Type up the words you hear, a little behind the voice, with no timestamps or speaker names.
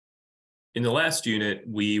In the last unit,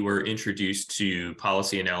 we were introduced to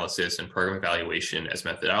policy analysis and program evaluation as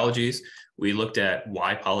methodologies. We looked at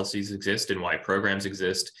why policies exist and why programs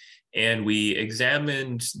exist, and we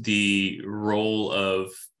examined the role of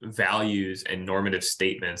values and normative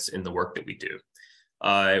statements in the work that we do.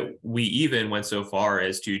 We even went so far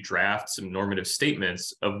as to draft some normative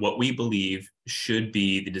statements of what we believe should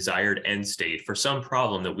be the desired end state for some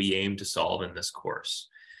problem that we aim to solve in this course.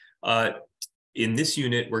 In this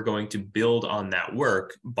unit, we're going to build on that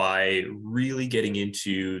work by really getting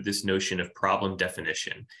into this notion of problem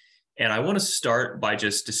definition. And I want to start by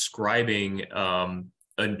just describing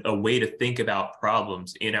a way to think about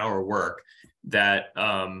problems in our work that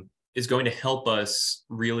is going to help us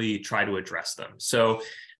really try to address them. So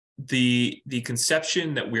the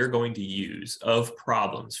conception that we're going to use of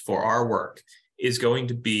problems for our work is going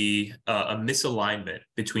to be a misalignment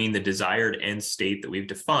between the desired end state that we've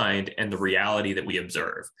defined and the reality that we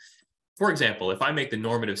observe. For example, if I make the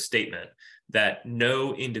normative statement that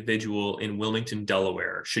no individual in Wilmington,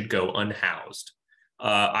 Delaware should go unhoused,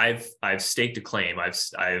 I've staked a claim.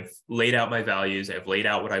 I've laid out my values. I've laid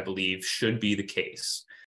out what I believe should be the case.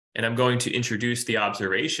 And I'm going to introduce the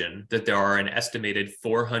observation that there are an estimated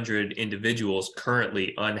 400 individuals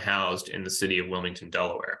currently unhoused in the city of Wilmington,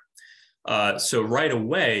 Delaware. So right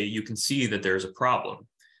away, you can see that there's a problem.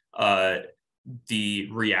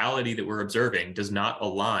 The reality that we're observing does not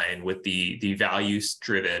align with the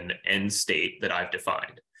values-driven end state that I've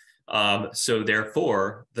defined. So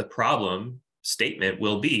therefore, the problem statement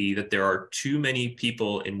will be that there are too many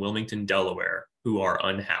people in Wilmington, Delaware who are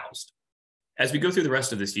unhoused. As we go through the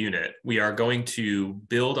rest of this unit, we are going to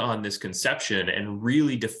build on this conception and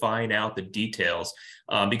really define out the details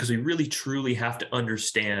because we really truly have to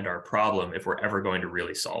understand our problem if we're ever going to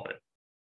really solve it.